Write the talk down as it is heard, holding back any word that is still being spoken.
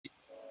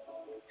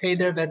Hey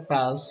there, vet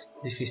pals!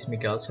 This is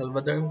Miguel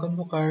Salvador M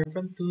Convocar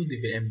from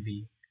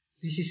 2DVMB.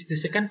 This is the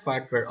second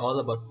part where all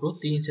about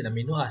proteins and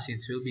amino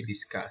acids will be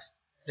discussed.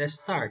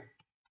 Let's start!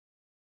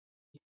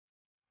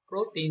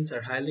 Proteins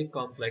are highly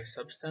complex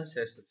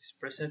substances that is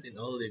present in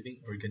all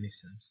living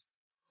organisms.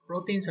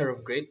 Proteins are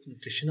of great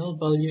nutritional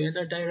value and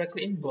are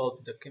directly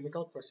involved in the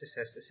chemical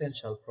processes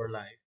essential for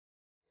life.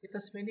 It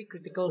has many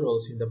critical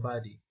roles in the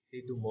body.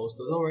 They do most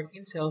of the work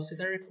in cells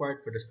that are required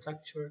for the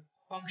structure,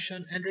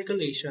 function, and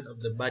regulation of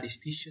the body's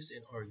tissues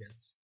and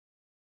organs.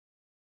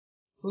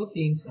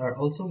 Proteins are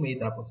also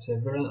made up of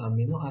several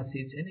amino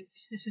acids, and it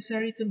is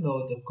necessary to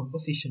know the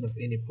composition of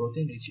any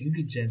protein-rich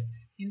ingredient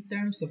in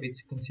terms of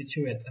its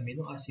constituent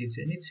amino acids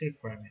and its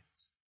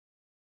requirements.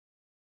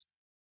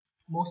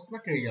 Most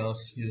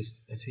materials used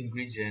as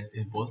ingredient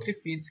in poultry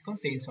feeds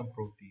contain some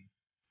protein.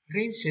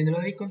 Grains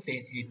generally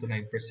contain 8 to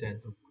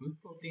 9% of crude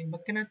protein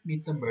but cannot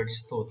meet the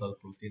bird's total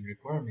protein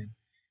requirement.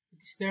 It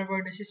is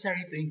therefore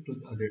necessary to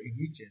include other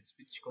ingredients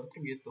which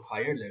contribute to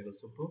higher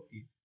levels of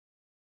protein.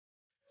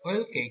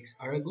 Oil cakes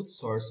are a good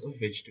source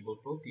of vegetable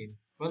protein,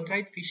 while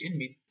dried fish and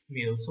meat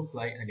meals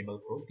supply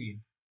animal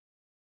protein.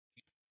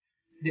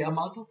 The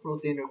amount of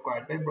protein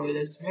required by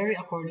broilers vary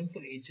according to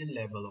age and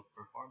level of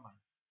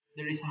performance.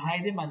 There is a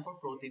high demand for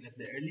protein at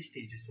the early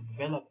stages of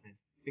development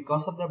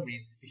because of the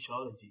breed's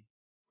physiology.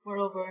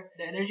 Moreover,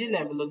 the energy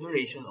level of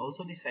duration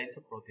also decides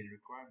the protein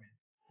requirement.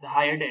 The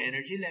higher the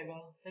energy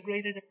level, the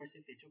greater the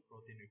percentage of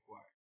protein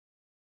required.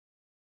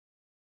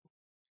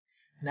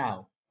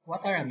 Now,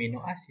 what are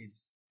amino acids?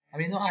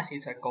 Amino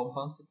acids are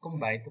compounds that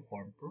combine to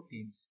form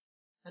proteins.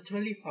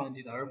 Naturally found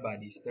in our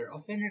bodies, they are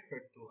often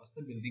referred to as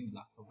the building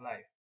blocks of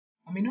life.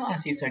 Amino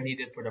acids are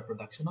needed for the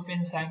production of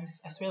enzymes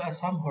as well as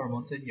some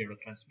hormones and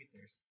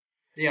neurotransmitters.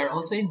 They are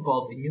also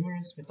involved in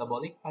numerous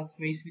metabolic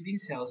pathways within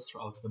cells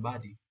throughout the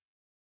body.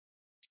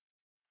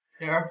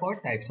 There are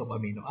four types of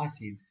amino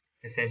acids: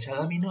 essential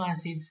amino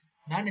acids,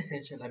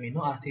 non-essential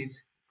amino acids,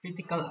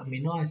 critical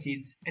amino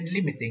acids, and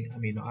limiting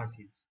amino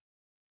acids.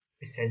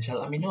 Essential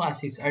amino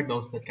acids are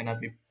those that cannot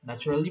be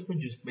naturally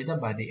produced by the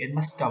body and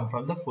must come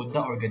from the food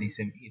the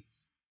organism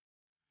eats.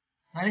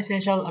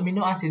 Non-essential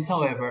amino acids,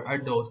 however,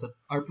 are those that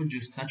are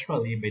produced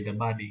naturally by the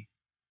body.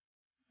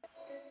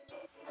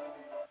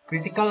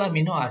 Critical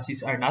amino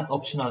acids are not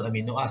optional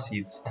amino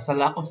acids, as a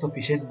lack of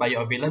sufficient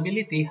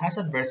bioavailability has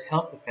adverse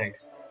health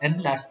effects.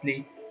 And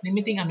lastly,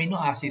 limiting amino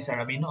acids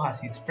are amino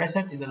acids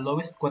present in the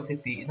lowest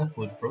quantity in a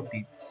food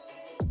protein.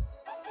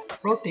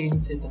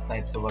 Proteins and the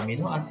types of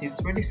amino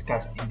acids were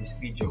discussed in this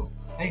video.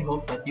 I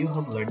hope that you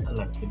have learned a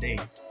lot today.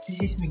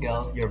 This is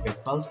Miguel, your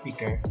vet pal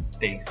speaker.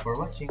 Thanks for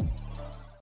watching.